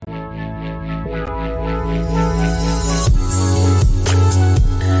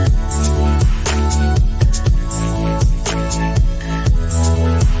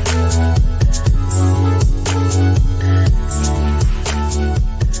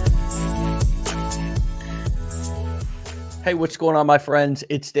Hey, what's going on, my friends?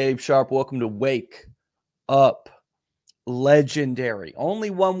 It's Dave Sharp. Welcome to Wake Up Legendary.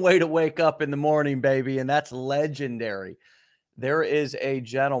 Only one way to wake up in the morning, baby, and that's legendary. There is a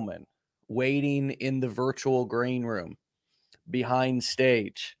gentleman waiting in the virtual green room behind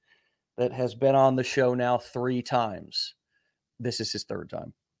stage that has been on the show now 3 times. This is his 3rd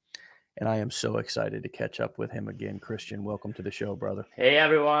time, and I am so excited to catch up with him again. Christian, welcome to the show, brother. Hey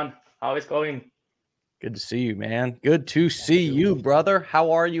everyone, how is going? Good to see you, man. Good to see Thank you. you, brother. How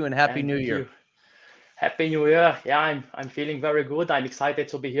are you, and Happy New Thank Year? you. Happy New Year. Yeah, I'm feeling very good. I'm excited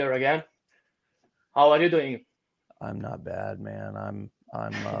to be here again. How are you doing? I'm not bad, man.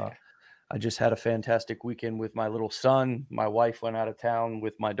 I just had a fantastic weekend with my little son. My wife went out of town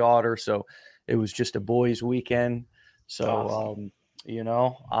with my daughter, so it was just a boys' weekend. So, Awesome.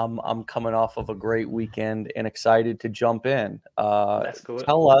 I'm coming off of a great weekend and excited to jump in. That's cool.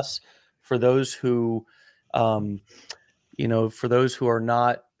 Tell us, for those who, um, for those who are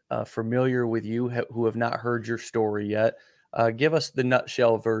not familiar with you, who have not heard your story yet, give us the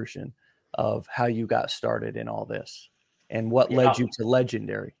nutshell version of how you got started in all this and what Yeah, led you to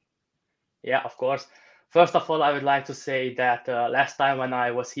Legendary. yeah, of course. First of all, I would like to say that last time when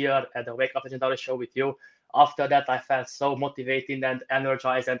I was here at the Wake Up Legendary show with you, after that I felt so motivated and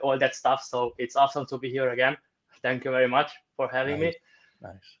energized and all that stuff. So it's awesome to be here again. Thank you very much for having Nice, me.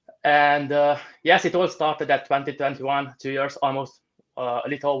 nice. And yes, it all started at 2021, 2 years, almost a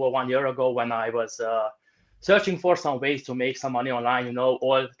little over 1 year ago, when I was searching for some ways to make some money online.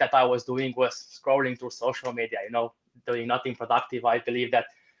 All that I was doing was scrolling through social media, doing nothing productive. I believe that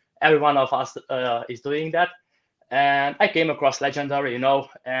every one of us is doing that. And I came across Legendary,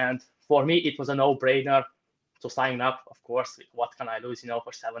 and for me, it was a no-brainer to sign up. Of course, what can I lose,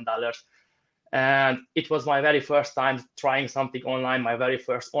 for $7? And it was my very first time trying something online, my very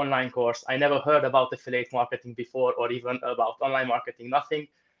first online course. I never heard about affiliate marketing before, or even about online marketing, nothing.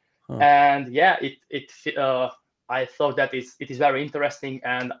 Huh. And yeah, I thought that it is very interesting,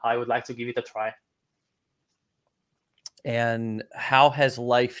 and I would like to give it a try. And how has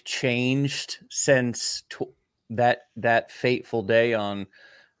life changed since that fateful day on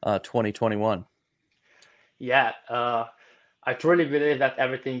 2021? Yeah, I truly believe that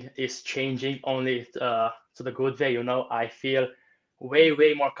everything is changing only to the good way. I feel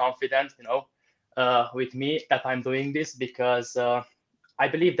way more confident, with me that I'm doing this, because I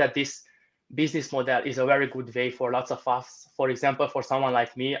believe that this business model is a very good way for lots of us. For example, for someone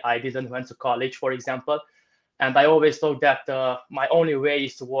like me, I didn't went to college, for example, and I always thought that my only way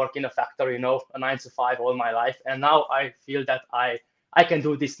is to work in a factory, a 9 to 5 all my life. And now I feel that I can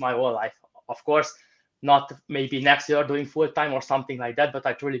do this my whole life. Of course, not maybe next year doing full time or something like that, but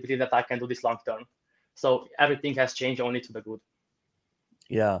I truly believe that I can do this long term. So everything has changed only to the good.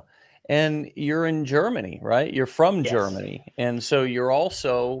 Yeah. And you're in Germany, right? You're from Yes. Germany. And so you're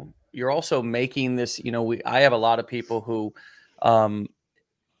also making this, I have a lot of people who um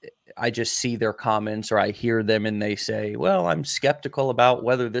I just see their comments or I hear them and they say, "Well, I'm skeptical about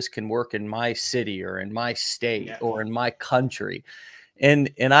whether this can work in my city or in my state Yeah. or in my country." And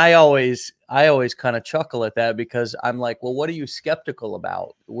I always kind of chuckle at that because I'm like, "Well, what are you skeptical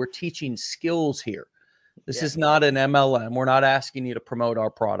about? We're teaching skills here. This Yeah. is not an MLM. We're not asking you to promote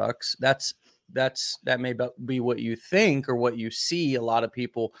our products. That may be what you think or what you see a lot of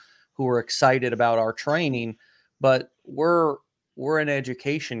people who are excited about our training, but we're an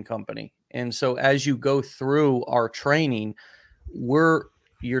education company. And so as you go through our training, we're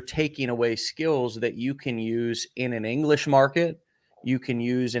you're taking away skills that you can use in an English market, you can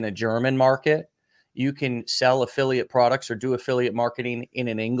use in a German market, you can sell affiliate products or do affiliate marketing in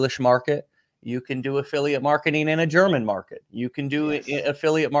an English market, you can do affiliate marketing in a German market, you can do Yes.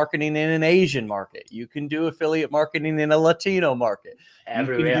 affiliate marketing in an Asian market, you can do affiliate marketing in a Latino market, you can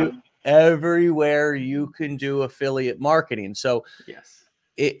Everywhere. do everywhere you can do affiliate marketing. So Yes.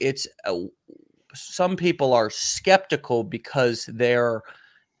 it's some people are skeptical because they're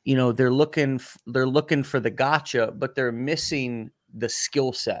looking for the gotcha, but they're missing the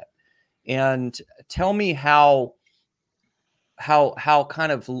skill set. And tell me how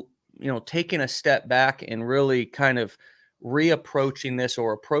kind of taking a step back and really kind of reapproaching this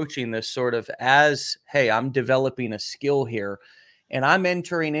or approaching this sort of as, hey, I'm developing a skill here and I'm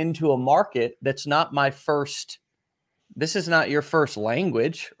entering into a market that's not my first. This is not your first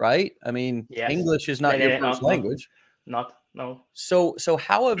language, right? I mean, Yes. English is No, not no, your no, first not, language. not, no. So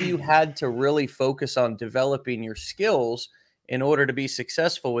how have you had to really focus on developing your skills in order to be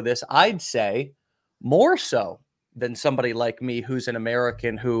successful with this? I'd say more so than somebody like me who's an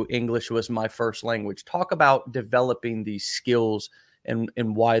American who English was my first language. Talk about developing these skills and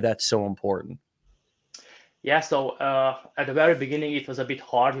why that's so important. Yeah, so at the very beginning, it was a bit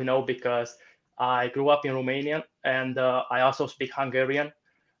hard, because I grew up in Romania and I also speak Hungarian,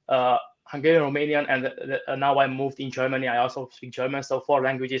 uh, Hungarian, Romanian, and now I moved in Germany. I also speak German. So four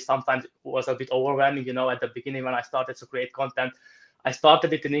languages sometimes was a bit overwhelming, at the beginning when I started to create content. I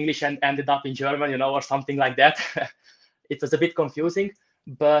started it in English and ended up in German, or something like that. It was a bit confusing,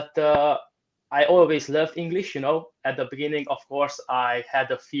 but I always loved English, At the beginning, of course, I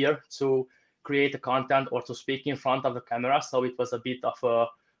had a fear to create a content or to speak in front of the camera. So it was a bit of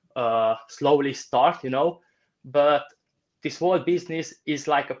a slowly start, But this whole business is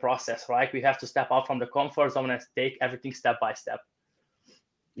like a process, right? We have to step out from the comfort zone and take everything step by step.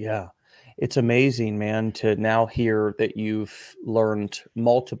 Yeah. It's amazing, man, to now hear that you've learned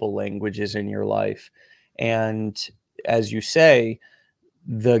multiple languages in your life. And as you say,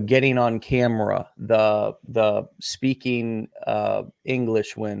 the getting on camera, the speaking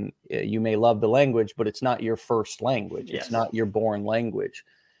English when you may love the language, but it's not your first language. Yes. It's not your born language.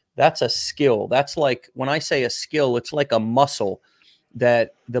 That's a skill. That's like, when I say a skill, it's like a muscle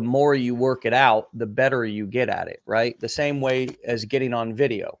that the more you work it out, the better you get at it, right? The same way as getting on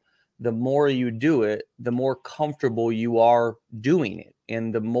video. The more you do it, the more comfortable you are doing it.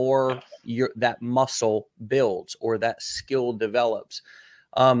 And the more that muscle builds or that skill develops.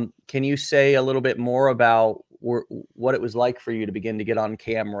 Can you say a little bit more about what it was like for you to begin to get on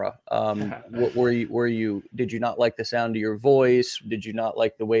camera? Did you not like the sound of your voice? Did you not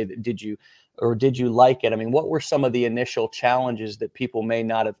like the way that, did you like it? I mean, what were some of the initial challenges that people may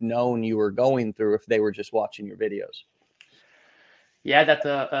not have known you were going through if they were just watching your videos? Yeah, that's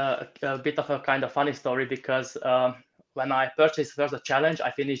a bit of a kind of funny story because when I purchased first the challenge,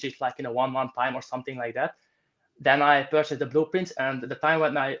 I finished it like in a 1 month time or something like that. Then I purchased the blueprints, and the time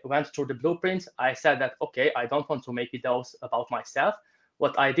when I went through the blueprints, I said that, okay, I don't want to make videos about myself.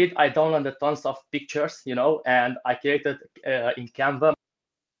 What I did, I downloaded tons of pictures, and I created in Canva.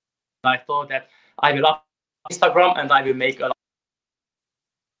 I thought that I will up Instagram and I will make a,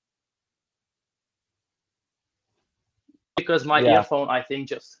 because my earphone, I think,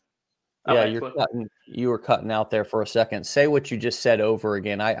 just yeah, you were cutting out there for a second. Say what you just said over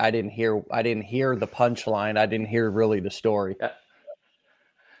again. I didn't hear the punchline. I didn't hear really the story. Yeah.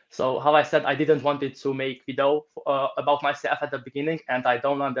 So how I said, I didn't want it to make video about myself at the beginning, and I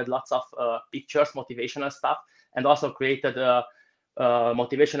downloaded lots of pictures, motivational stuff, and also created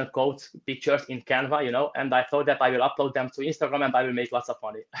motivational quotes pictures in Canva, and I thought that I will upload them to Instagram and I will make lots of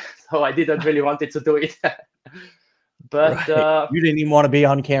money. So I didn't really wanted to do it. But right. You didn't even want to be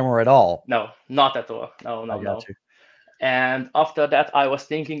on camera at all. No, not at all. No. And after that, I was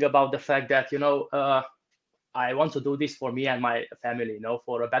thinking about the fact that, I want to do this for me and my family,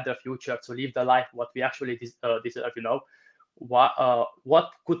 for a better future, to live the life what we actually deserve,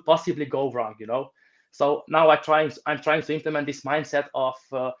 what could possibly go wrong, So now I'm trying to implement this mindset of,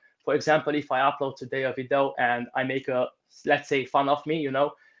 for example, if I upload today a video and I make let's say, fun of me,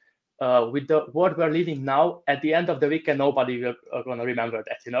 with the world we're living now, at the end of the weekend, nobody will going to remember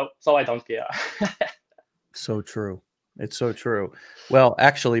that, so I don't care. So true. It's so true. Well,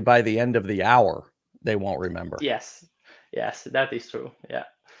 actually, by the end of the hour, they won't remember. Yes, that is true. Yeah.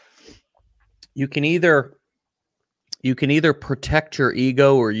 You can either protect your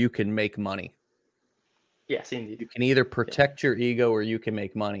ego or you can make money. Yes, indeed. You can either protect your ego or you can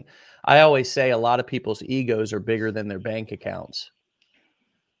make money. I always say a lot of people's egos are bigger than their bank accounts.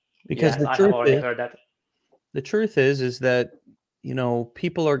 Because yes, I have already heard that. The truth is that,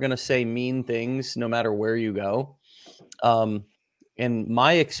 people are going to say mean things no matter where you go. In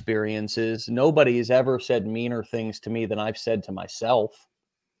my experience is nobody has ever said meaner things to me than I've said to myself.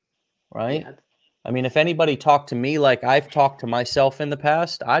 Right? Yeah. I mean, if anybody talked to me like I've talked to myself in the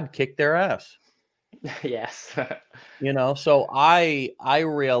past, I'd kick their ass. Yes. So I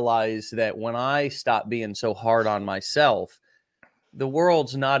realize that when I stop being so hard on myself, the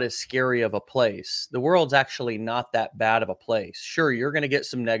world's not as scary of a place. The world's actually not that bad of a place. Sure, you're going to get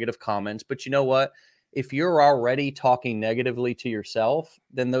some negative comments, but you know what? If you're already talking negatively to yourself,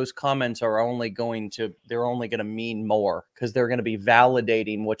 then those comments are only going to mean more because they're going to be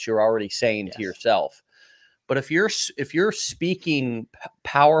validating what you're already saying to yourself. But if you're speaking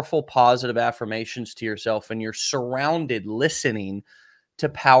powerful, positive affirmations to yourself and you're surrounded listening to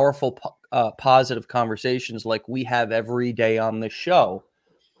powerful, positive conversations like we have every day on the show,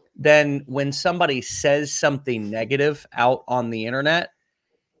 then when somebody says something negative out on the internet,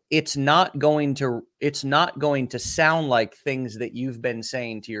 it's not going to sound like things that you've been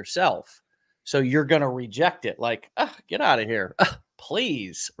saying to yourself. So you're going to reject it like, get out of here,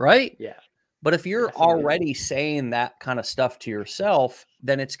 please, right? Yeah. But if you're Definitely. already saying that kind of stuff to yourself,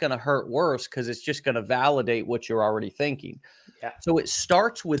 then it's going to hurt worse because it's just going to validate what you're already thinking. Yeah. So it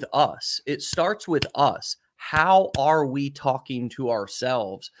starts with us. It starts with us. How are we talking to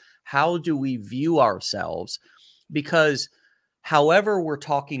ourselves? How do we view ourselves? Because however we're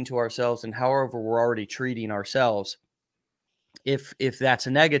talking to ourselves and however we're already treating ourselves, if that's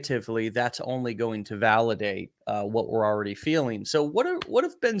negatively, that's only going to validate what we're already feeling. So what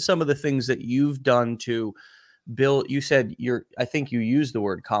have been some of the things that you've done to build? You said I think you used the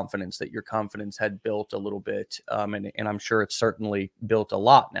word confidence, that your confidence had built a little bit, and I'm sure it's certainly built a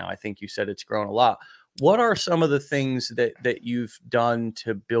lot now. I think you said it's grown a lot. What are some of the things that you've done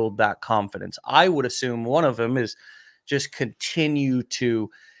to build that confidence? I would assume one of them is just continue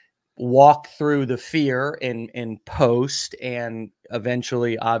to walk through the fear and post, and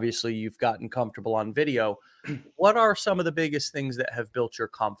eventually obviously you've gotten comfortable on video. What are some of the biggest things that have built your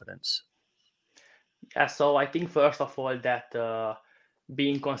confidence? Yeah, so I think first of all that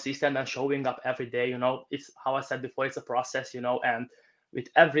being consistent and showing up every day, it's how I said before, it's a process, and with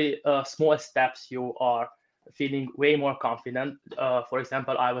every small steps, you are feeling way more confident. For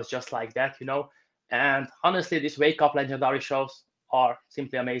example, I was just like that, and honestly, these wake up legendary shows are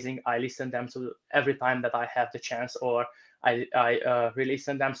simply amazing. I listen them to every time that I have the chance, or I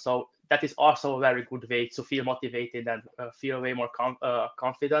re-listen them. So that is also a very good way to feel motivated and feel way more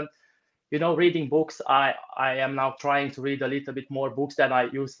confident. Reading books, I am now trying to read a little bit more books than I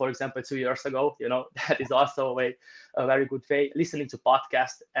used, for example, 2 years ago. That is also a very good way. Listening to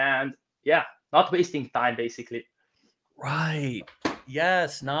podcasts, and yeah, not wasting time basically. Right.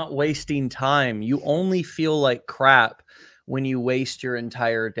 Yes, not wasting time. You only feel like crap when you waste your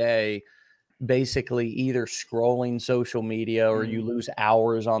entire day basically either scrolling social media, or you Mm. lose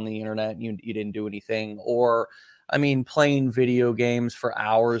hours on the internet and you didn't do anything, or I mean playing video games for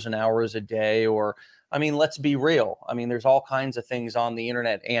hours and hours a day, or I mean let's be real. I mean there's all kinds of things on the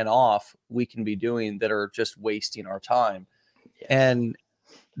internet and off we can be doing that are just wasting our time. Yes. And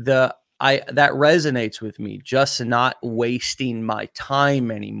the I that resonates with me. Just not wasting my time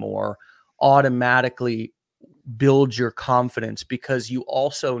anymore automatically builds your confidence, because you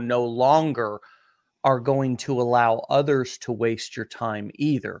also no longer are going to allow others to waste your time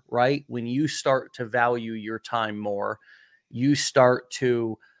either, right? When you start to value your time more, you start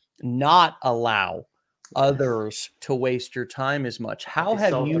to not allow Yes. others to waste your time as much. That is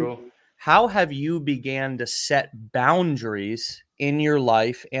so true. How have you began to set boundaries in your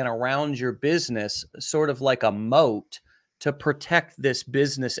life and around your business, sort of like a moat, to protect this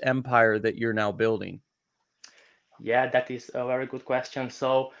business empire that you're now building? Yeah, that is a very good question.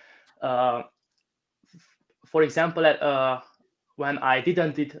 So, uh, for example, when I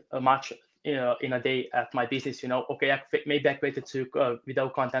didn't did much in a day at my business, okay, maybe I created two video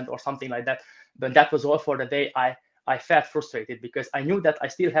content or something like that, but that was all for the day. I felt frustrated because I knew that I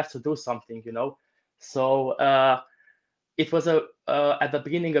still have to do something, So it was at the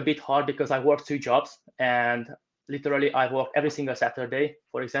beginning a bit hard because I worked 2 jobs, and literally I worked every single Saturday.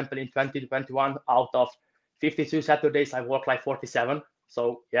 For example, in 2021, out of 52 Saturdays, I worked like 47.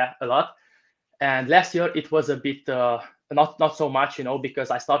 So yeah, a lot. And last year it was a bit not so much,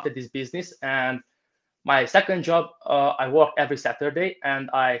 because I started this business, and my second job, I work every Saturday, and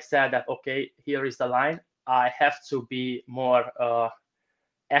I said that okay, here is the line. I have to be more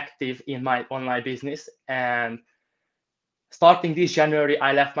active in my online business. And starting this January,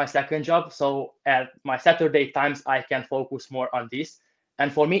 I left my second job, so at my Saturday times I can focus more on this.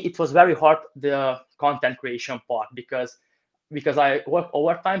 And for me, it was very hard, the content creation part, because I work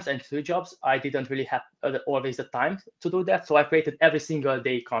overtimes and 2 jobs, I didn't really have always the time to do that. So I created every single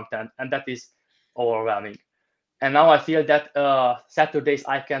day content, and that is overwhelming. And now I feel that Saturdays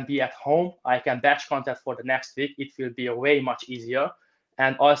I can be at home, I can batch content for the next week. It will be way much easier,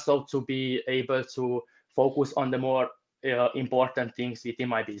 and also to be able to focus on the more important things within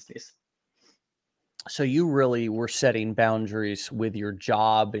my business. So you really were setting boundaries with your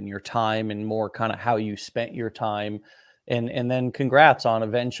job and your time, and more kind of how you spent your time. And then congrats on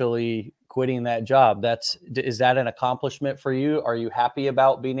eventually quitting that job. Is that an accomplishment for you? Are you happy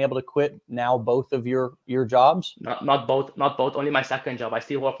about being able to quit now both of your jobs? Not both, not both. Only my second job. I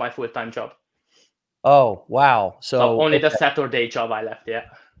still work my full-time job. Oh, wow. So So only the okay. Saturday job I left. Yeah.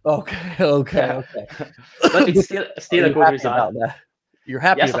 Okay, okay, okay. But it's still Are a you good happy result. about that? You're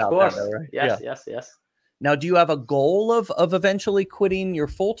happy Yes, of about that though, course. right? Yes, Yeah. yes, yes. Now, do you have a goal of eventually quitting your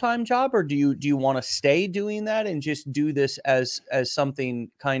full-time job, or do you want to stay doing that and just do this as something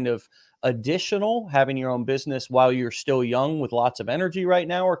kind of additional, having your own business while you're still young with lots of energy right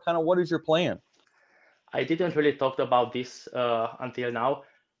now, or kind of what is your plan? I didn't really talk about this until now.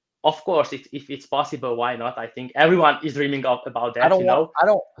 of course, if it's possible, why not? I think everyone is dreaming about I that, don't you want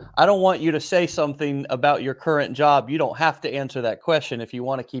know. I don't want you to say something about your current job. You don't have to answer that question if you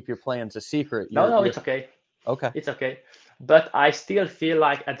want to keep your plans a secret. No, no, You're it's okay. okay. It's okay. But I still feel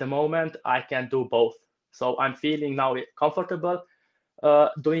like at the moment I can do both. So I'm feeling now comfortable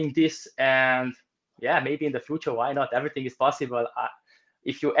doing this, and yeah, maybe in the future, why not? Everything is possible.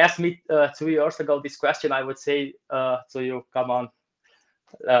 If you asked me 2 years ago this question, I would say to you, come on,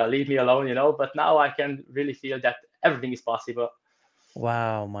 leave me alone, you know. But now I can really feel that everything is possible.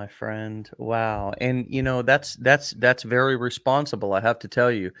 Wow, my friend. Wow. And that's very responsible, I have to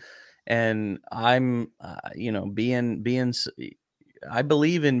tell you. And I'm I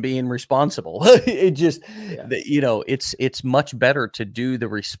believe in being responsible. It just Yeah. it's much better to do the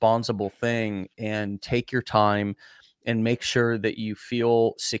responsible thing and take your time and make sure that you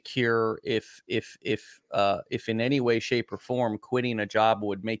feel secure. If in any way, shape, or form quitting a job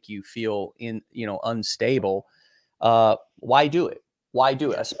would make you feel unstable, why do it? Why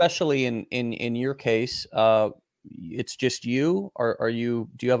do it? Yes. Especially in your case, it's just you. Do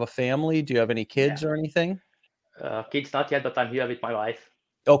you have a family? Do you have any Yeah. kids or anything? Kids not yet, but I'm here with my wife.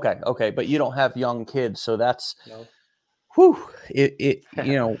 Okay, but you don't have young kids, so that's No. whew.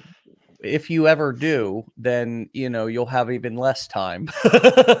 If you ever do, then you'll have even less time.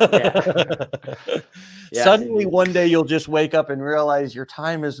 Yeah. Yes, Suddenly, indeed. one day you'll just wake up and realize your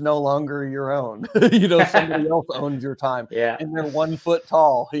time is no longer your own. Somebody else owns your time, Yeah. and they're 1 foot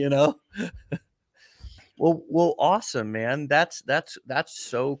tall. Well, awesome, man. That's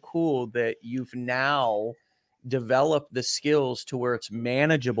so cool that you've now developed the skills to where it's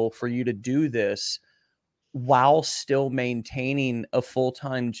manageable for you to do this while still maintaining a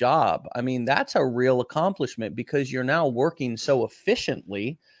full-time job. I mean, that's a real accomplishment because you're now working so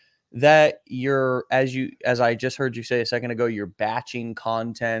efficiently that as I just heard you say a second ago, you're batching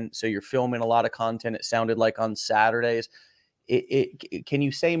content. So you're filming a lot of content. It sounded like on Saturdays. Can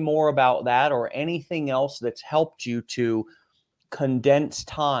you say more about that or anything else that's helped you to condense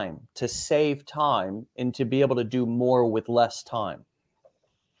time, to save time, and to be able to do more with less time?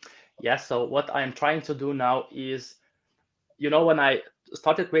 Yeah. So what I'm trying to do now is, when I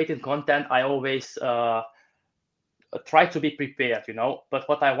started creating content, I always try to be prepared, But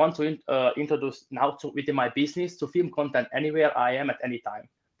what I want to introduce now to within my business to film content anywhere I am at any time.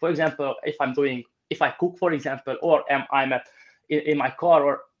 For example, if I cook, for example, or I'm in my car,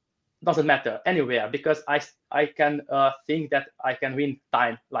 or doesn't matter anywhere, because I can think that I can win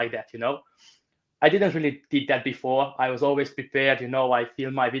time like that, I didn't really did that before. I was always prepared, I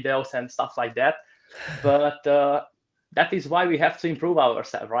film my videos and stuff like that. But that is why we have to improve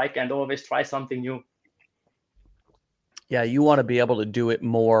ourselves, right? And always try something new. Yeah, you want to be able to do it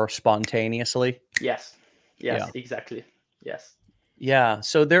more spontaneously. Yes. Yeah. Yes, exactly. Yes. Yeah.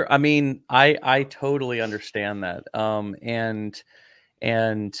 So I mean, I totally understand that. And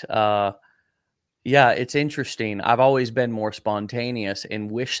yeah, it's interesting. I've always been more spontaneous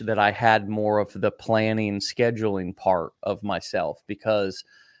and wish that I had more of the planning, scheduling part of myself because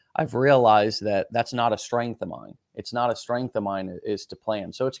I've realized that that's not a strength of mine. It's not a strength of mine is to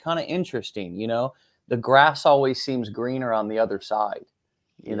plan. So it's kind of interesting, the grass always seems greener on the other side,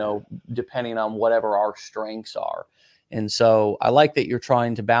 Yeah. depending on whatever our strengths are. And so I like that you're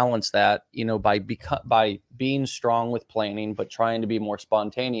trying to balance that, by being strong with planning, but trying to be more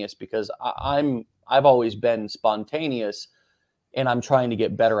spontaneous because I've always been spontaneous and I'm trying to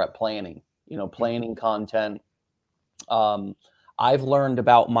get better at planning, planning content. I've learned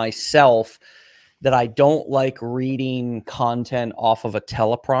about myself that I don't like reading content off of a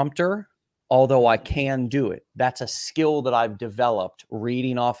teleprompter, although I can do it. That's a skill that I've developed,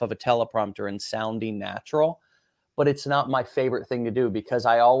 reading off of a teleprompter and sounding natural. But it's not my favorite thing to do because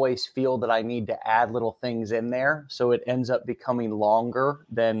I always feel that I need to add little things in there. So it ends up becoming longer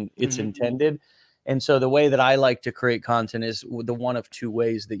than it's Hmm. intended. And so the way that I like to create content is the one of two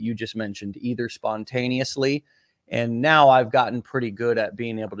ways that you just mentioned, either spontaneously. And now I've gotten pretty good at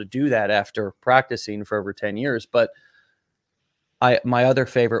being able to do that after practicing for over 10 years. But my other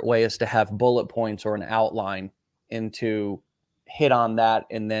favorite way is to have bullet points or an outline and to hit on that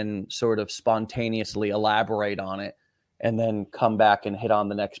and then sort of spontaneously elaborate on it and then come back and hit on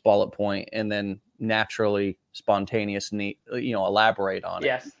the next bullet point and then naturally spontaneously elaborate on it.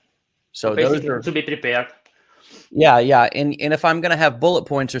 Yes. So So those basically, are to be prepared. yeah. And if I'm going to have bullet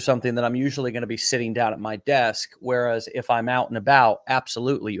points or something, then I'm usually going to be sitting down at my desk. Whereas if I'm out and about,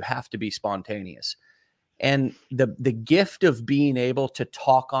 absolutely, you have to be spontaneous. And the gift of being able to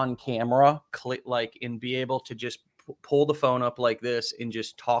talk on camera, and be able to just pull the phone up like this and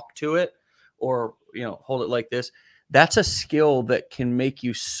just talk to it, or hold it like this. that's a skill that can make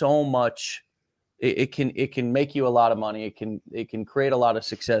you so much. It can make you a lot of money. It can create a lot of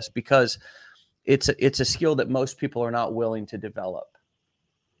success because it's a skill that most people are not willing to develop.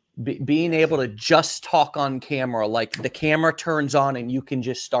 Being able to just talk on camera, like the camera turns on and you can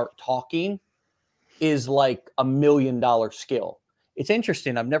just start talking, is like $1 million skill. It's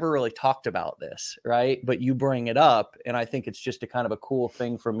interesting. I've never really talked about this, right? But you bring it up, and I think it's just a kind of a cool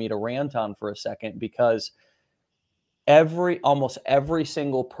thing for me to rant on for a second, because almost every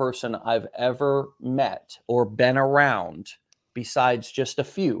single person I've ever met or been around, besides just a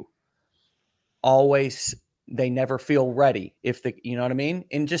few, always, they never feel ready. You know what I mean?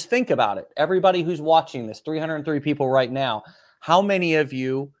 And just think about it. Everybody who's watching this, 303 people right now, how many of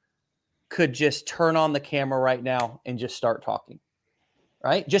you could just turn on the camera right now and just start talking?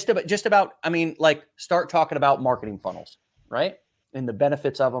 Right? Just about, I mean, like, start talking about marketing funnels, right? And the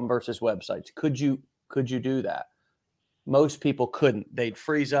benefits of them versus websites. Could you do that? Most people couldn't. They'd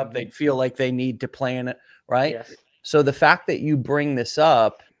freeze up. They'd feel like they need to plan it, right? Yes. So the fact that you bring this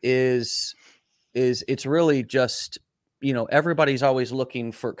up is it's really just, you know, everybody's always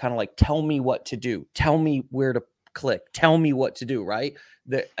looking for kind of like, tell me what to do. Tell me where to click. Tell me what to do, right?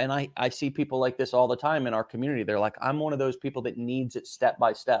 And I see people like this all the time in our community. They're like, I'm one of those people that needs it step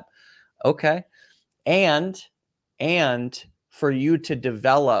by step. Okay. And for you to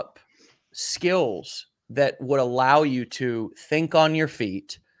develop skills that would allow you to think on your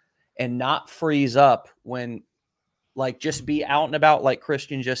feet and not freeze up when, like, just be out and about, like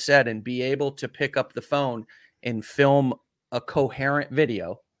Christian just said, and be able to pick up the phone and film a coherent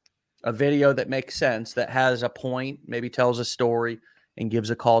video, a video that makes sense, that has a point, maybe tells a story and gives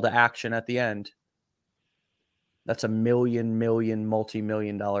a call to action at the end. That's a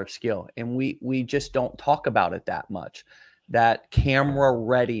multi-million dollar skill. And we just don't talk about it that much. That camera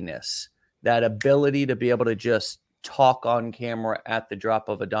readiness, that ability to be able to just talk on camera at the drop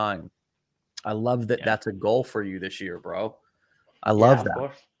of a dime. I love that. That's a goal for you this year, bro. I love that.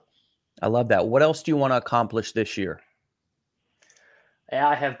 Course. I love that. What else do you want to accomplish this year? Yeah,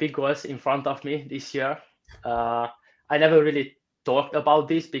 I have big goals in front of me this year. I never really talked about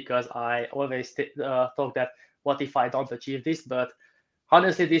this because I always thought that, what if I don't achieve this? But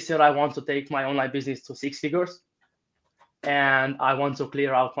honestly, this year I want to take my online business to 6 figures, and I want to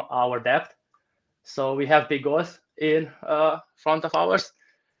clear out our debt. So we have big goals in front of ours.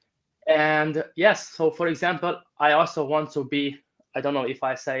 And yes, so for example, I also want to be, I don't know if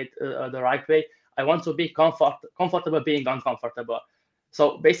I say it the right way, I want to be comfortable being uncomfortable.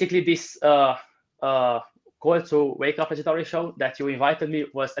 So basically this call to Wake Up Legendary Show that you invited me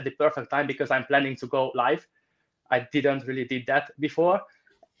was at the perfect time, because I'm planning to go live. I didn't really did that before.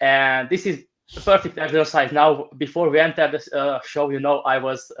 And this is a perfect exercise. Now, before we entered the show, you know, I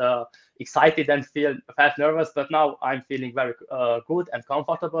was excited and felt nervous, but now I'm feeling very good and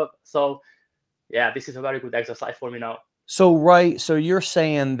comfortable. So yeah, this is a very good exercise for me now. So, right. So you're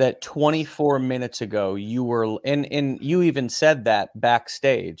saying that 24 minutes ago you were, and you even said that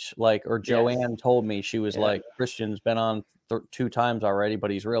backstage, like, or Joanne told me, she was like, Christian's been on 2 times already, but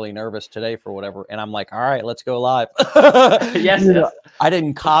he's really nervous today for whatever. And I'm like, all right, let's go live. Yes. I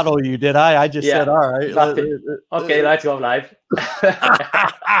didn't coddle you, did I? I just said, all right. Exactly. Okay, let's go live.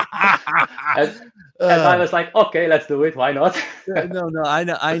 And I was like, okay, let's do it. Why not? No, I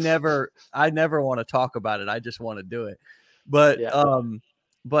never want to talk about it. I just want to do it. But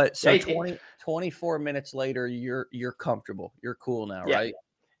so 24 minutes later, you're comfortable. You're cool now, right?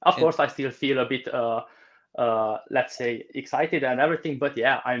 Of course, I still feel a bit let's say excited and everything, but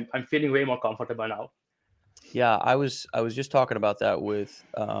yeah, I'm feeling way more comfortable now. Yeah, I was just talking about that with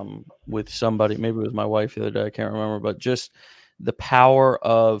somebody, maybe it was my wife the other day, I can't remember, but just the power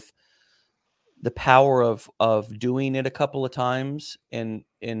of doing it a couple of times and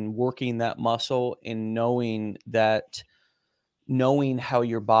working that muscle, and knowing how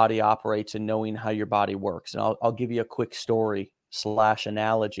your body operates and knowing how your body works. And I'll give you a quick story /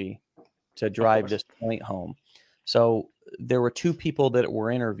 analogy to drive this point home. So there were 2 people that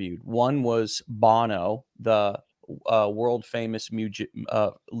were interviewed. One was Bono, the world famous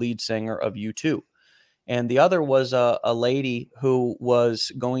lead singer of U2. And the other was a lady who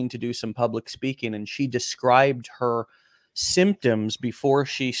was going to do some public speaking, and she described her symptoms before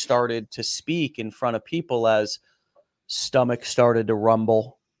she started to speak in front of people as stomach started to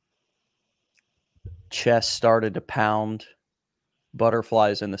rumble, chest started to pound,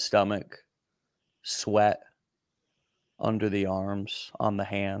 butterflies in the stomach, sweat under the arms, on the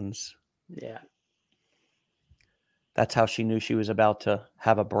hands. Yeah. That's how she knew she was about to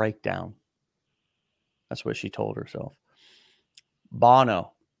have a breakdown. That's what she told herself.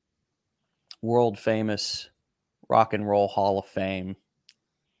 Bono, world famous Rock and Roll Hall of Fame.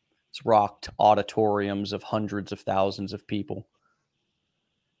 It's rocked auditoriums of hundreds of thousands of people.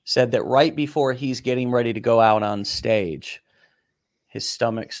 Said that right before he's getting ready to go out on stage, his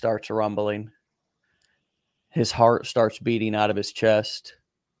stomach starts rumbling. His heart starts beating out of his chest.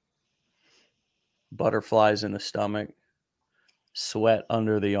 Butterflies in the stomach. Sweat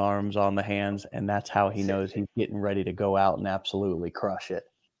under the arms, on the hands. And that's how he knows he's getting ready to go out and absolutely crush it.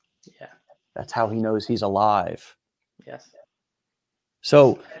 Yeah. That's how he knows he's alive. Yes.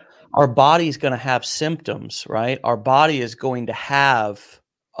 So our body's going to have symptoms, right? Our body is going to have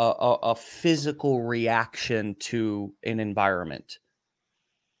a physical reaction to an environment.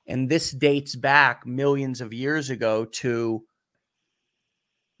 And this dates back millions of years ago to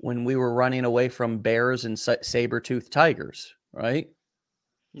when we were running away from bears and saber-toothed tigers, right?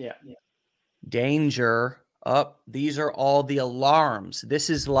 Yeah. Danger. These are all the alarms. This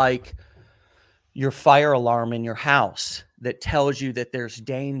is like your fire alarm in your house that tells you that there's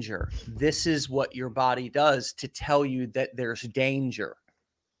danger. This is what your body does to tell you that there's danger.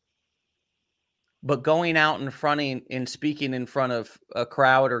 But going out in front and speaking in front of a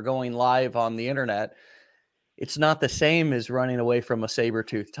crowd or going live on the internet, it's not the same as running away from a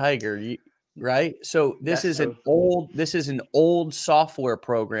saber-toothed tiger, right? So this is an old software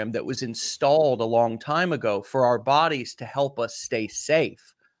program that was installed a long time ago for our bodies to help us stay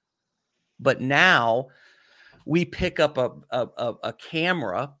safe. But now we pick up a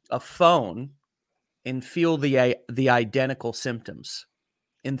camera, a phone, and feel the identical symptoms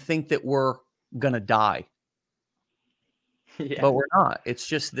and think that we're going to die. Yeah. But we're not. It's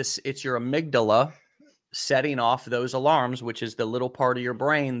just it's your amygdala setting off those alarms, which is the little part of your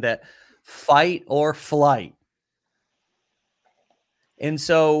brain that fight or flight. And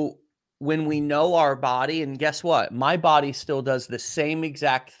so when we know our body, and guess what? My body still does the same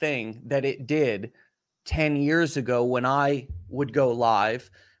exact thing that it did 10 years ago when I would go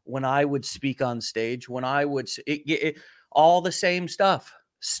live, when I would speak on stage, when I would all the same stuff,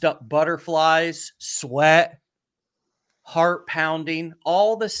 butterflies, sweat, heart pounding,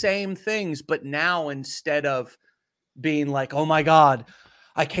 all the same things. But now instead of being like, oh my God,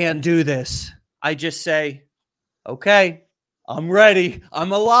 I can't do this, I just say, okay, I'm ready.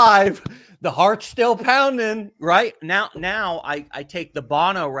 I'm alive. The heart's still pounding. Right now I take the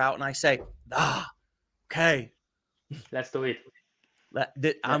Bono route and I say, okay, let's do it.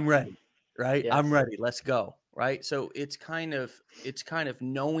 I'm ready. Right. Yes. I'm ready. Let's go. Right. So it's kind of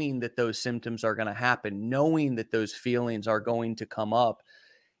knowing that those symptoms are going to happen, knowing that those feelings are going to come up,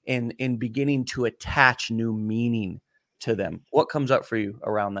 and beginning to attach new meaning to them. What comes up for you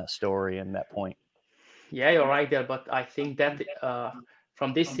around that story and that point? Yeah, you're right there. But I think that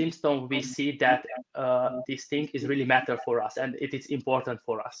from this symptom, we see that this thing is really matter for us and it is important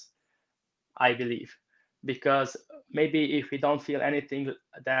for us, I believe. Because maybe if we don't feel anything,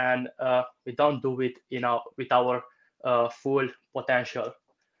 then we don't do it, with our full potential.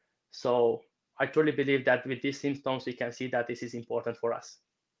 So I truly believe that with these symptoms, we can see that this is important for us.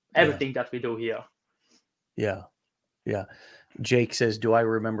 Everything that we do here. Yeah. Yeah. Jake says, do I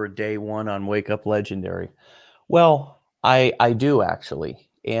remember day one on Wake Up Legendary? Well, I do actually.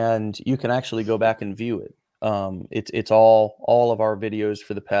 And you can actually go back and view it. It's all of our videos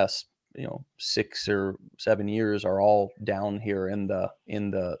for the past 6 or 7 years are all down here in the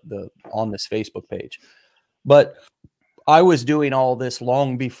on this Facebook page. But I was doing all this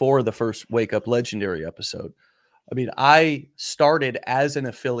long before the first Wake Up Legendary episode. I mean, I started as an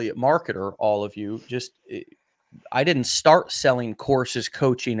affiliate marketer, all of you. I didn't start selling courses,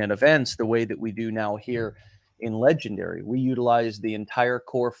 coaching, and events the way that we do now here in Legendary. We utilize the entire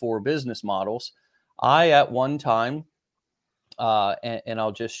core 4 business models. I, at one time, and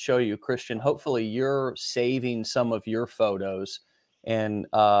I'll just show you, Christian, hopefully you're saving some of your photos and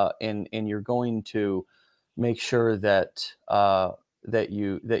you're going to make sure that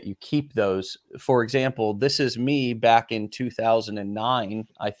you keep those. For example, this is me back in 2009,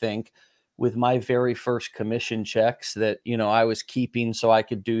 I think, with my very first commission checks that, I was keeping so I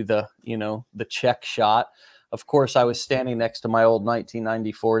could do the check shot. Of course, I was standing next to my old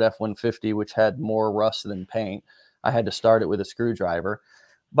 1990 Ford F-150, which had more rust than paint. I had to start it with a screwdriver.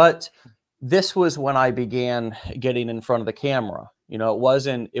 But this was when I began getting in front of the camera. It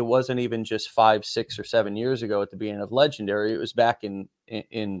wasn't even just 5, 6, or 7 years ago at the beginning of Legendary. It was back in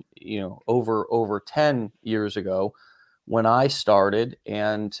over 10 years ago when I started.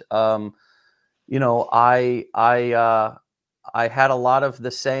 And I had a lot of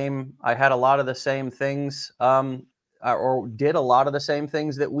the same things or did a lot of the same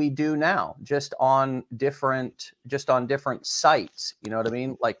things that we do now, just on different sites. You know what I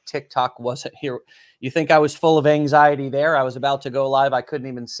mean? Like TikTok wasn't here. You think I was full of anxiety there? I was about to go live. I couldn't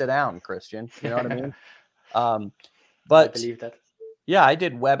even sit down, Christian. You know what I mean? I But believe that. yeah, I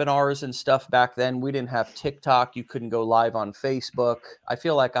did webinars and stuff back then. We didn't have TikTok. You couldn't go live on Facebook. I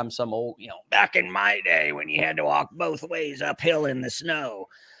feel like I'm some old, back in my day when you had to walk both ways uphill in the snow.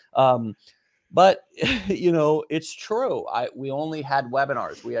 But it's true. We only had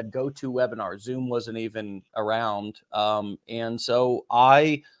webinars. We had GoToWebinar. Zoom wasn't even around. And so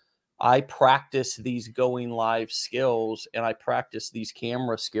I practice these going live skills, and I practice these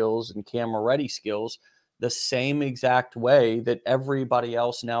camera skills and camera ready skills the same exact way that everybody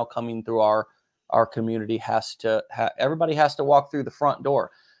else now coming through our community has to. Everybody has to walk through the front door.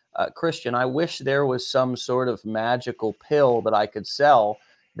 Christian, I wish there was some sort of magical pill that I could sell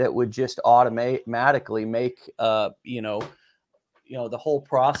that would just automatically make the whole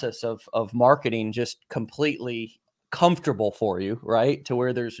process of marketing just completely comfortable for you, right? To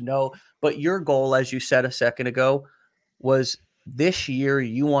where there's but your goal, as you said a second ago, was this year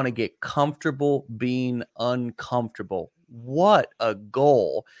you want to get comfortable being uncomfortable. What a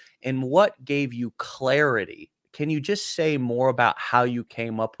goal. And what gave you clarity? Can you just say more about how you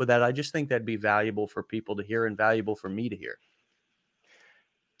came up with that? I just think that'd be valuable for people to hear and valuable for me to hear.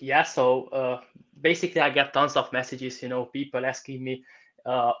 Yeah, so basically I get tons of messages, people asking me,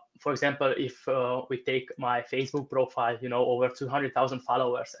 for example, if we take my Facebook profile, over 200,000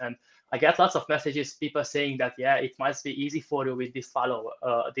 followers, and I get lots of messages, people saying that, yeah, it must be easy for you with this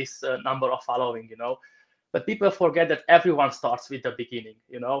number of following, but people forget that everyone starts with the beginning,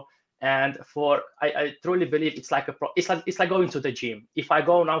 and I truly believe it's like it's like going to the gym. If I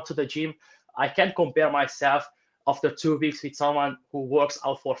go now to the gym, I can compare myself after 2 weeks with someone who works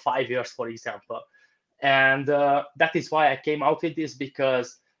out for 5 years, for example. And that is why I came out with this,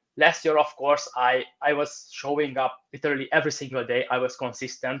 because last year, of course, I was showing up literally every single day. I was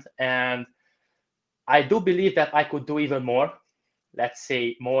consistent, and I do believe that I could do even more. Let's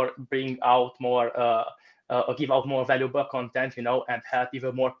say more, bring out more, give out more valuable content, and help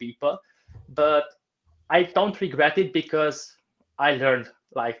even more people. But I don't regret it, because I learned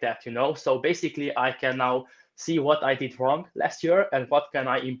like that, So basically, I can now see what I did wrong last year and what can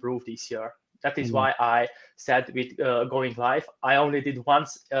I improve this year. That is why I said with going live, I only did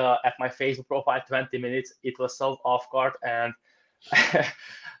once at my Facebook profile, 20 minutes. It was so off guard, and it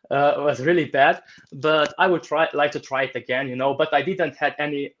was really bad. But I would like to try it again, But I didn't have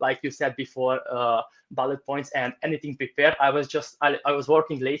any, like you said before, bullet points and anything prepared. I was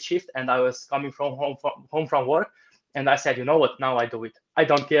working late shift, and I was coming home from work, and I said, you know what? Now I do it. I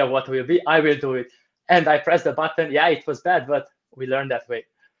don't care what will be. I will do it. And I pressed the button. Yeah, it was bad, but we learned that way.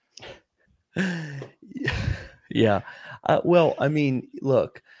 Yeah. Well, I mean,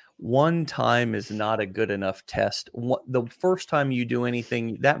 look, one time is not a good enough test. The first time you do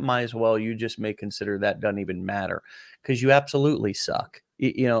anything, that might as well, you just may consider that doesn't even matter, because you absolutely suck.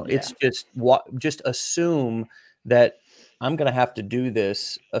 It's just assume that I'm going to have to do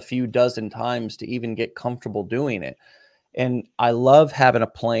this a few dozen times to even get comfortable doing it. And I love having a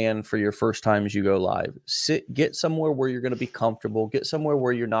plan for your first time as you go live. Get somewhere where you're going to be comfortable. Get somewhere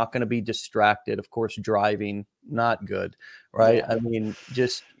where you're not going to be distracted. Of course, driving, not good, right? Yeah. I mean,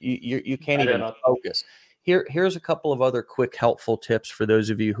 just you can't even focus. Here's a couple of other quick helpful tips for those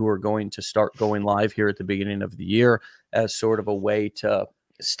of you who are going to start going live here at the beginning of the year, as sort of a way to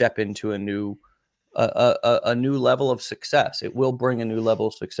step into a new level of success. It will bring a new level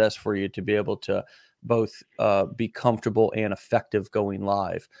of success for you to be able to both be comfortable and effective going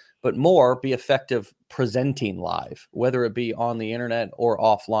live, but more be effective presenting live, whether it be on the internet or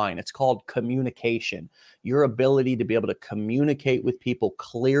offline. It's called communication. Your ability to be able to communicate with people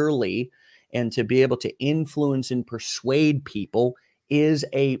clearly and to be able to influence and persuade people is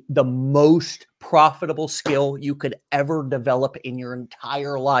the most profitable skill you could ever develop in your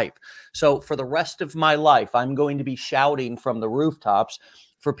entire life. So for the rest of my life, I'm going to be shouting from the rooftops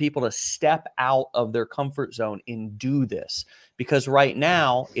for people to step out of their comfort zone and do this, because right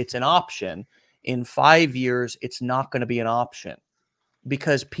now it's an option. In 5 years, it's not going to be an option,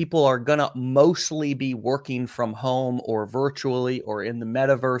 because people are going to mostly be working from home or virtually or in the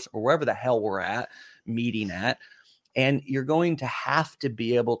metaverse or wherever the hell we're meeting at. And you're going to have to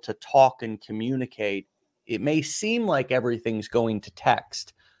be able to talk and communicate. It may seem like everything's going to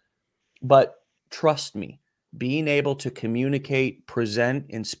text, but trust me, being able to communicate, present,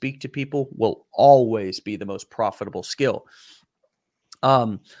 and speak to people will always be the most profitable skill.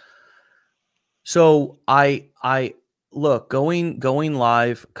 So I look, going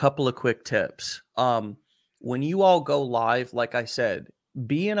live, couple of quick tips. when you all go live, like I said,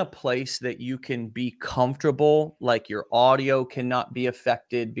 be in a place that you can be comfortable, like your audio cannot be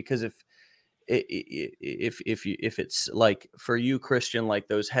affected, because if it's like for you, Christian, like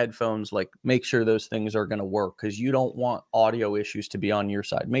those headphones, like make sure those things are going to work, because you don't want audio issues to be on your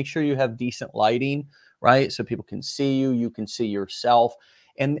side. Make sure you have decent lighting, right? So people can see you, you can see yourself,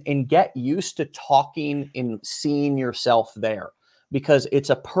 and get used to talking and seeing yourself there, because it's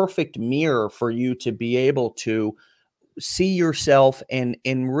a perfect mirror for you to be able to see yourself and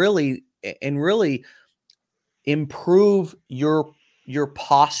really improve your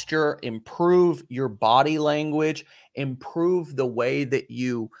posture, improve your body language, improve the way that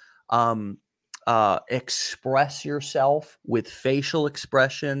you express yourself with facial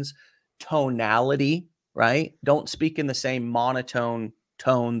expressions, tonality, right? Don't speak in the same monotone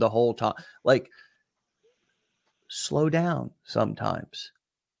tone the whole time. Like, slow down sometimes.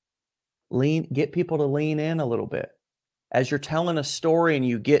 Get people to lean in a little bit. As you're telling a story and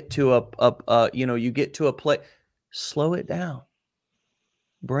you get to a place, slow it down.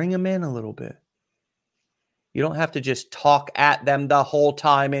 Bring them in a little bit. You don't have to just talk at them the whole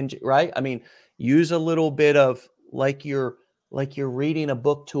time, and right? I mean, use a little bit of like you're reading a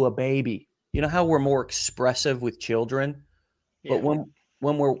book to a baby. You know how we're more expressive with children, but Yeah.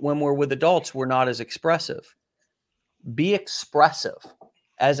 when we're with adults, we're not as expressive. Be expressive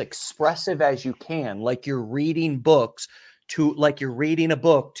as you can, like you're reading a book to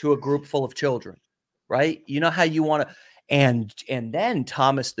a group full of children, right? You know how you want to, and then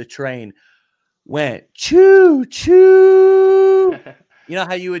Thomas the Train went choo choo. You know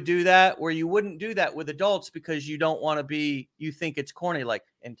how you would do that, where you wouldn't do that with adults because you don't want to be, you think it's corny, like,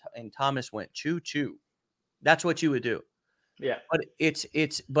 and Thomas went choo choo. That's what you would do. Yeah.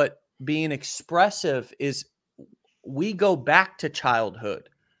 But being expressive is, we go back to childhood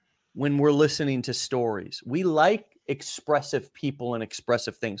when we're listening to stories. We like expressive people and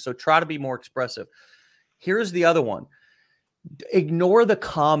expressive things. So try to be more expressive. Here's the other one. Ignore the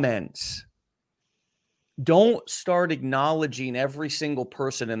comments. Don't start acknowledging every single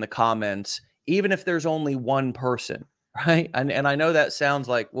person in the comments, even if there's only one person, right? And I know that sounds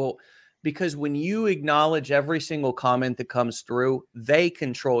like, well, because when you acknowledge every single comment that comes through, they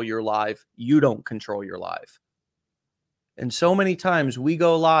control your live. You don't control your live. And so many times we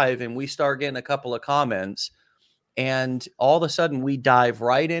go live and we start getting a couple of comments, and all of a sudden we dive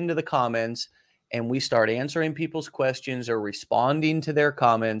right into the comments and we start answering people's questions or responding to their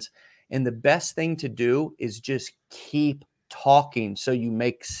comments. And the best thing to do is just keep talking, so you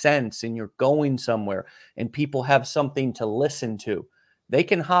make sense and you're going somewhere and people have something to listen to. They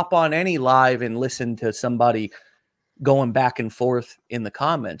can hop on any live and listen to somebody going back and forth in the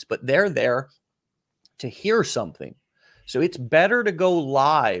comments, but they're there to hear something. So it's better to go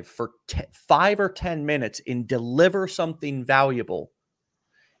live for 5 or 10 minutes and deliver something valuable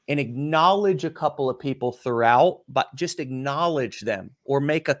and acknowledge a couple of people throughout, but just acknowledge them or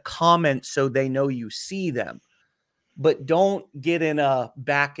make a comment so they know you see them. But don't get in a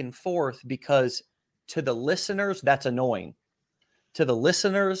back and forth, because to the listeners, that's annoying. To the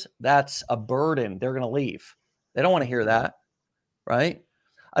listeners, that's a burden. They're going to leave. They don't want to hear that, right?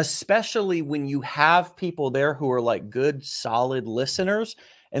 Especially when you have people there who are like good, solid listeners,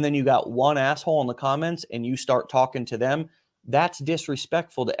 and then you got one asshole in the comments and you start talking to them. That's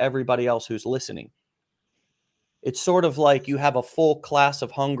disrespectful to everybody else who's listening. It's sort of like you have a full class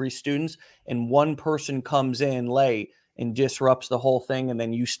of hungry students and one person comes in late and disrupts the whole thing, and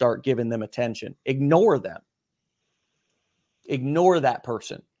then you start giving them attention. Ignore them. Ignore that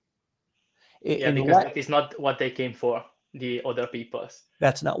person. Yeah, because that is not what they came for, the other people's.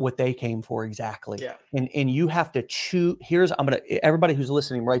 That's not what they came for, exactly. Yeah. And you have to choose. Everybody who's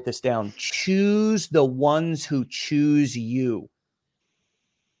listening, write this down. Choose the ones who choose you.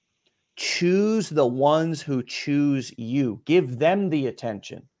 Choose the ones who choose you. Give them the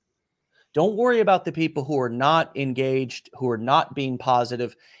attention. Don't worry about the people who are not engaged, who are not being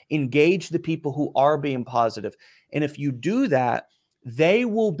positive. Engage the people who are being positive. And if you do that, they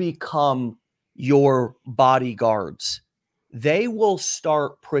will become your bodyguards. They will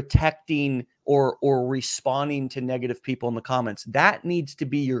start protecting or responding to negative people in the comments. That needs to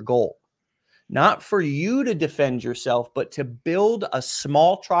be your goal. Not for you to defend yourself, but to build a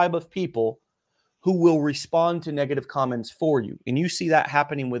small tribe of people who will respond to negative comments for you. And you see that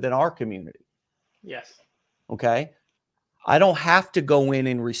happening within our community. Yes. Okay. I don't have to go in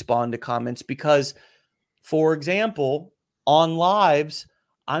and respond to comments because, for example, on lives,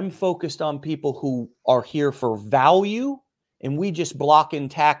 I'm focused on people who are here for value, and we just block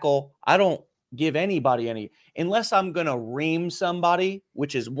and tackle. I don't give anybody any, unless I'm going to ream somebody,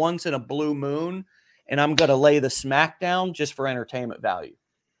 which is once in a blue moon, and I'm going to lay the smack down just for entertainment value.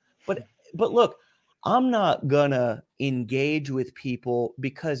 But look, I'm not going to engage with people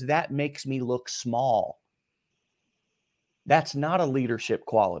because that makes me look small. That's not a leadership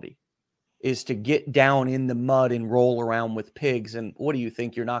quality, is to get down in the mud and roll around with pigs. And what do you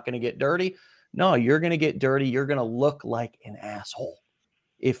think? You're not going to get dirty? No, you're going to get dirty. You're going to look like an asshole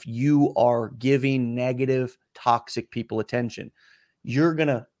if you are giving negative, toxic people attention. You're going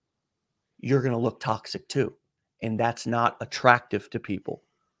to look toxic too. And that's not attractive to people.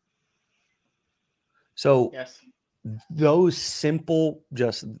 So Yes. Those simple,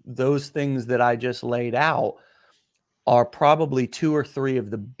 just those things that I just laid out are probably 2 or 3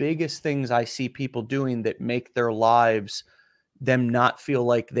 of the biggest things I see people doing that make their lives, them not feel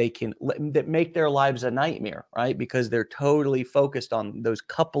like they can, that make their lives a nightmare, right? Because they're totally focused on those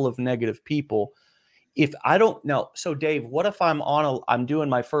couple of negative people. If I don't know, so Dave, what if I'm doing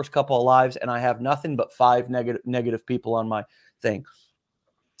my first couple of lives and I have nothing but 5 negative people on my thing?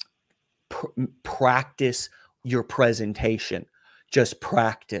 Practice your presentation. Just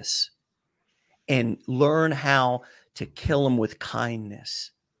practice and learn how to kill them with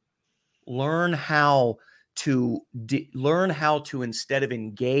kindness. Learn how to instead of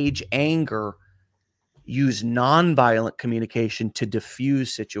engage anger, use nonviolent communication to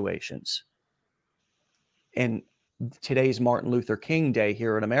diffuse situations. And today's Martin Luther King Day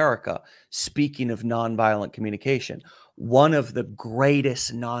here in America, speaking of nonviolent communication, one of the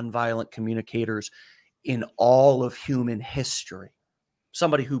greatest nonviolent communicators in all of human history.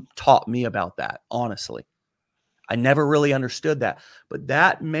 Somebody who taught me about that, honestly. I never really understood that. But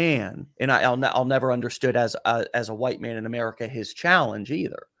that man, and I'll never understood as a white man in America his challenge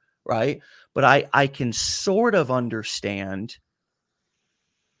either, right? But I can sort of understand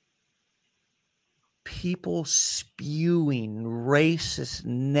people spewing racist,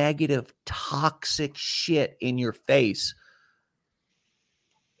 negative, toxic shit in your face,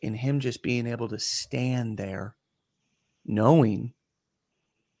 and him just being able to stand there knowing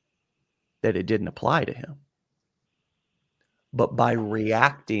that it didn't apply to him. But by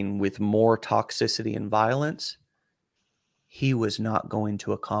reacting with more toxicity and violence, he was not going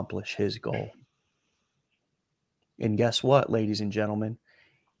to accomplish his goal. And guess what, ladies and gentlemen?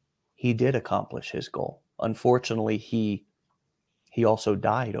 He did accomplish his goal. Unfortunately, he also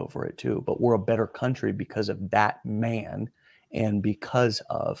died over it too. But we're a better country because of that man and because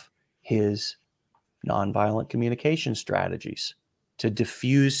of his nonviolent communication strategies to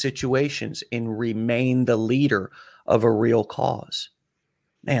diffuse situations and remain the leader of a real cause.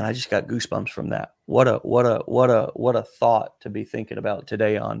 Man, I just got goosebumps from that. What a thought to be thinking about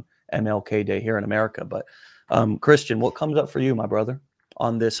today on MLK Day here in America. But Christian, what comes up for you, my brother,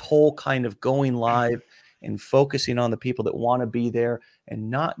 on this whole kind of going live and focusing on the people that want to be there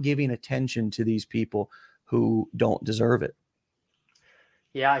and not giving attention to these people who don't deserve it?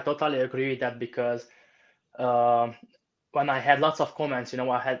 Yeah, I totally agree with that because when I had lots of comments,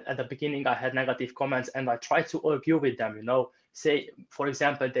 I had at the beginning, I had negative comments and I tried to argue with them, say, for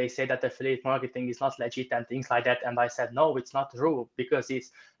example, they say that affiliate marketing is not legit and things like that. And I said, no, it's not true because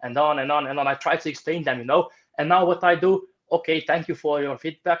it's and on and on and on. I tried to explain them, and now what I do, okay, thank you for your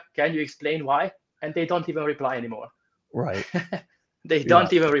feedback. Can you explain why? And they don't even reply anymore. Right. They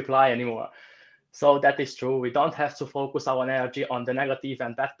don't even reply anymore. So that is true. We don't have to focus our energy on the negative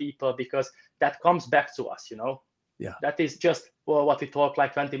and bad people because that comes back to us, Yeah. That is just what we talked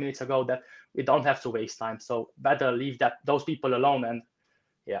like 20 minutes ago, that we don't have to waste time. So better leave those people alone and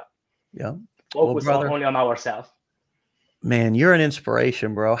focus only on ourselves. Man, you're an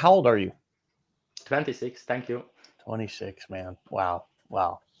inspiration, bro. How old are you? 26. Thank you. 26, man. Wow.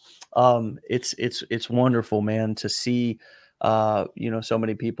 It's wonderful, man, to see so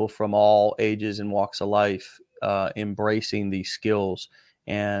many people from all ages and walks of life embracing these skills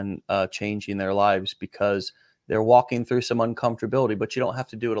and changing their lives because they're walking through some uncomfortability, but you don't have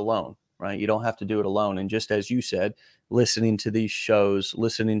to do it alone, right? You don't have to do it alone. And just as you said, listening to these shows,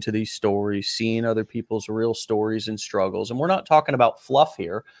 listening to these stories, seeing other people's real stories and struggles. And we're not talking about fluff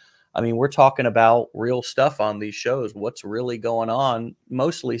here. I mean, we're talking about real stuff on these shows, what's really going on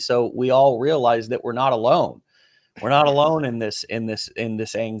mostly. So we all realize that we're not alone. We're not alone in this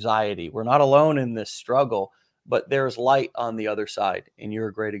anxiety. We're not alone in this struggle, but there's light on the other side. And you're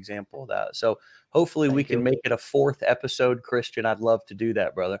a great example of that. So hopefully we can make it a 4th episode, Christian. I'd love to do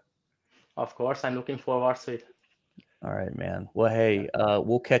that, brother. Of course. I'm looking forward to it. All right, man. Well, hey,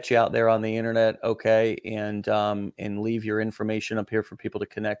 we'll catch you out there on the internet. Okay. And leave your information up here for people to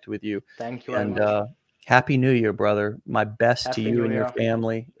connect with you. Thank you. And Happy New Year, brother. My best to you and your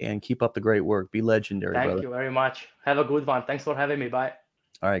family, and keep up the great work. Be legendary, brother. Thank you very much. Have a good one. Thanks for having me. Bye.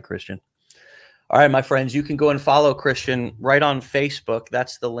 All right, Christian. All right, my friends, you can go and follow Christian right on Facebook.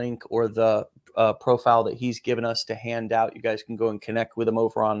 That's the link or the profile that he's given us to hand out. You guys can go and connect with him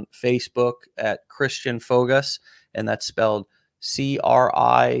over on Facebook at Christian Fogas, and that's spelled Christian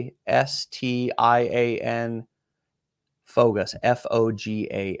Fogas, Fogas.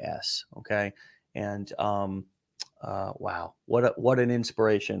 Okay, and wow, what an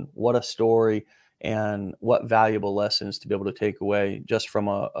inspiration! What a story! And what valuable lessons to be able to take away just from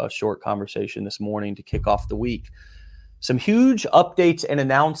a short conversation this morning to kick off the week. Some huge updates and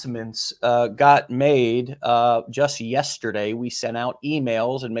announcements got made just yesterday. We sent out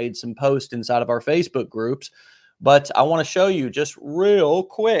emails and made some posts inside of our Facebook groups, but I want to show you just real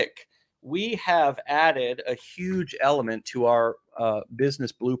quick. We have added a huge element to our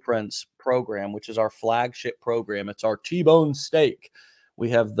Business Blueprints program, which is our flagship program. It's our T-bone steak. We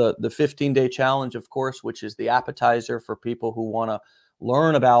have the 15-day challenge, of course, which is the appetizer for people who want to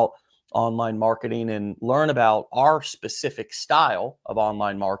learn about online marketing and learn about our specific style of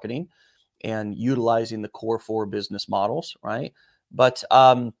online marketing and utilizing the core 4 business models, right? But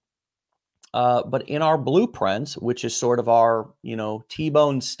in our blueprints, which is sort of our,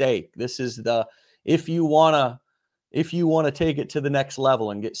 T-bone steak, this is the, if you want to take it to the next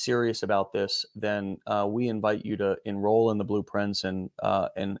level and get serious about this, then we invite you to enroll in the blueprints and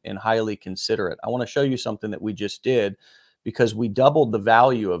highly consider it. I want to show you something that we just did, because we doubled the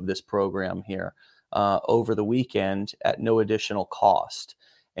value of this program here over the weekend at no additional cost.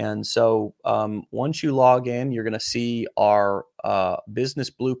 And so once you log in, you're going to see our business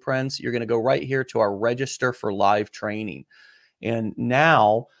blueprints. You're going to go right here to our register for live training. And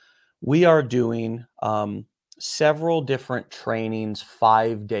now we are doing several different trainings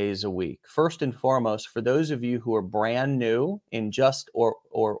 5 days a week. First and foremost, for those of you who are brand new and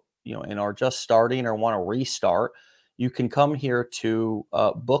and are just starting or want to restart, you can come here to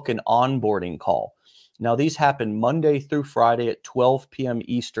book an onboarding call. Now, these happen Monday through Friday at 12 p.m.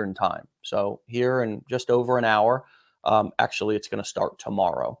 Eastern time. So here in just over an hour, actually, it's going to start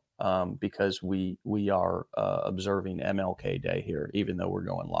tomorrow because we are observing MLK Day here, even though we're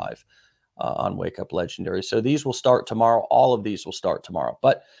going live on Wake Up Legendary. So these will start tomorrow. All of these will start tomorrow.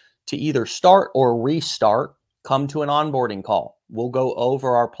 But to either start or restart, come to an onboarding call. We'll go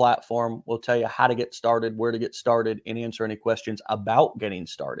over our platform. We'll tell you how to get started, where to get started, and answer any questions about getting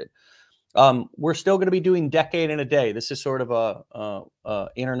started. We're still going to be doing Decade in a Day. This is sort of a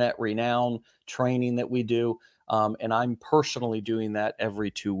internet renowned training that we do. And I'm personally doing that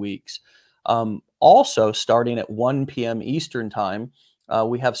every 2 weeks. Also, starting at 1 p.m. Eastern time,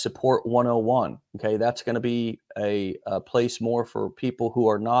 we have Support 101. Okay, that's going to be a place more for people who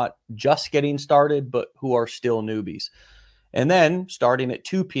are not just getting started, but who are still newbies. And then starting at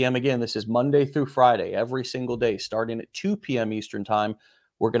 2 p.m., again, this is Monday through Friday, every single day, starting at 2 p.m. Eastern time,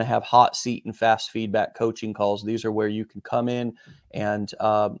 we're going to have hot seat and fast feedback coaching calls. These are where you can come in and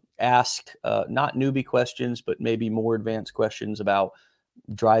ask not newbie questions, but maybe more advanced questions about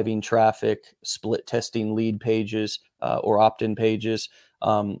driving traffic, split testing lead pages or opt-in pages,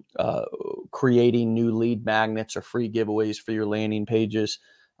 creating new lead magnets or free giveaways for your landing pages,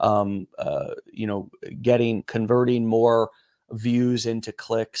 converting more views into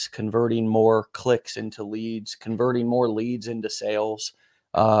clicks, converting more clicks into leads, converting more leads into sales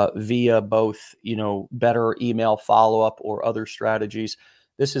via both, better email follow-up or other strategies.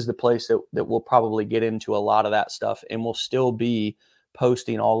 This is the place that we'll probably get into a lot of that stuff, and we'll still be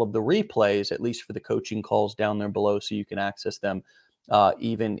posting all of the replays, at least for the coaching calls, down there below, so you can access them,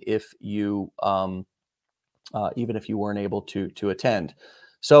 even if you weren't able to attend.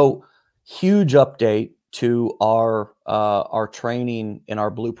 So, huge update to our training in our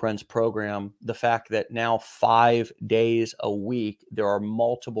Blueprints program. The fact that now 5 days a week there are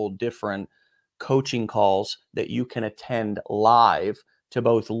multiple different coaching calls that you can attend live to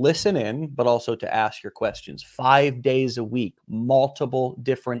both listen in, but also to ask your questions. 5 days a week, multiple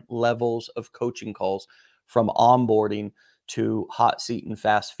different levels of coaching calls, from onboarding to hot seat and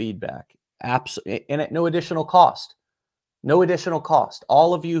fast feedback. Absolutely, and at no additional cost. No additional cost.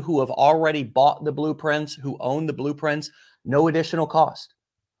 All of you who have already bought the blueprints, who own the blueprints, no additional cost.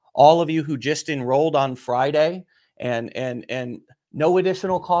 All of you who just enrolled on Friday, and no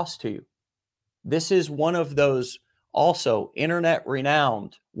additional cost to you. This is one of those also internet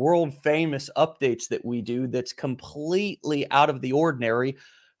renowned, world famous updates that we do that's completely out of the ordinary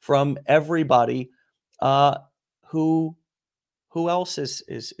from everybody who else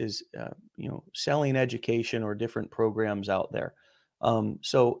is selling education or different programs out there.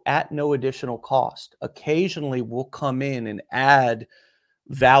 So at no additional cost, occasionally we'll come in and add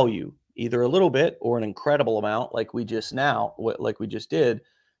value, either a little bit or an incredible amount, like we just did.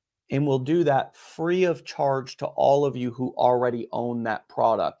 And we'll do that free of charge to all of you who already own that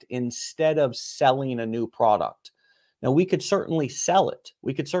product instead of selling a new product. Now, we could certainly sell it.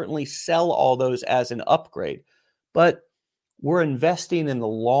 We could certainly sell all those as an upgrade, but we're investing in the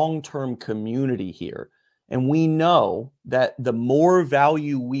long-term community here. And we know that the more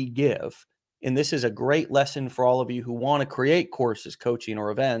value we give, and this is a great lesson for all of you who want to create courses, coaching,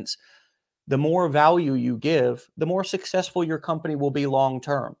 or events, the more value you give, the more successful your company will be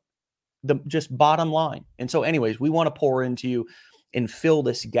long-term. Just bottom line. And so anyways, we want to pour into you and fill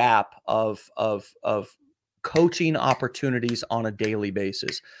this gap of coaching opportunities on a daily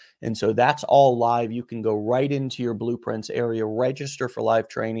basis. And so that's all live. You can go right into your Blueprints area, register for live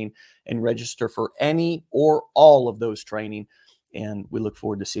training, and register for any or all of those training. And we look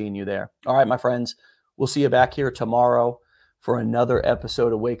forward to seeing you there. All right, my friends, we'll see you back here tomorrow for another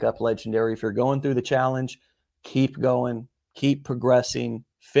episode of Wake Up Legendary. If you're going through the challenge, keep going, keep progressing,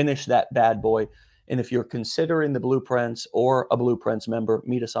 finish that bad boy. And if you're considering the Blueprints or a Blueprints member,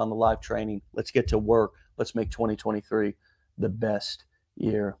 meet us on the live training. Let's get to work. Let's make 2023 the best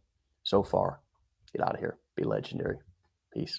year so far. Get out of here. Be legendary.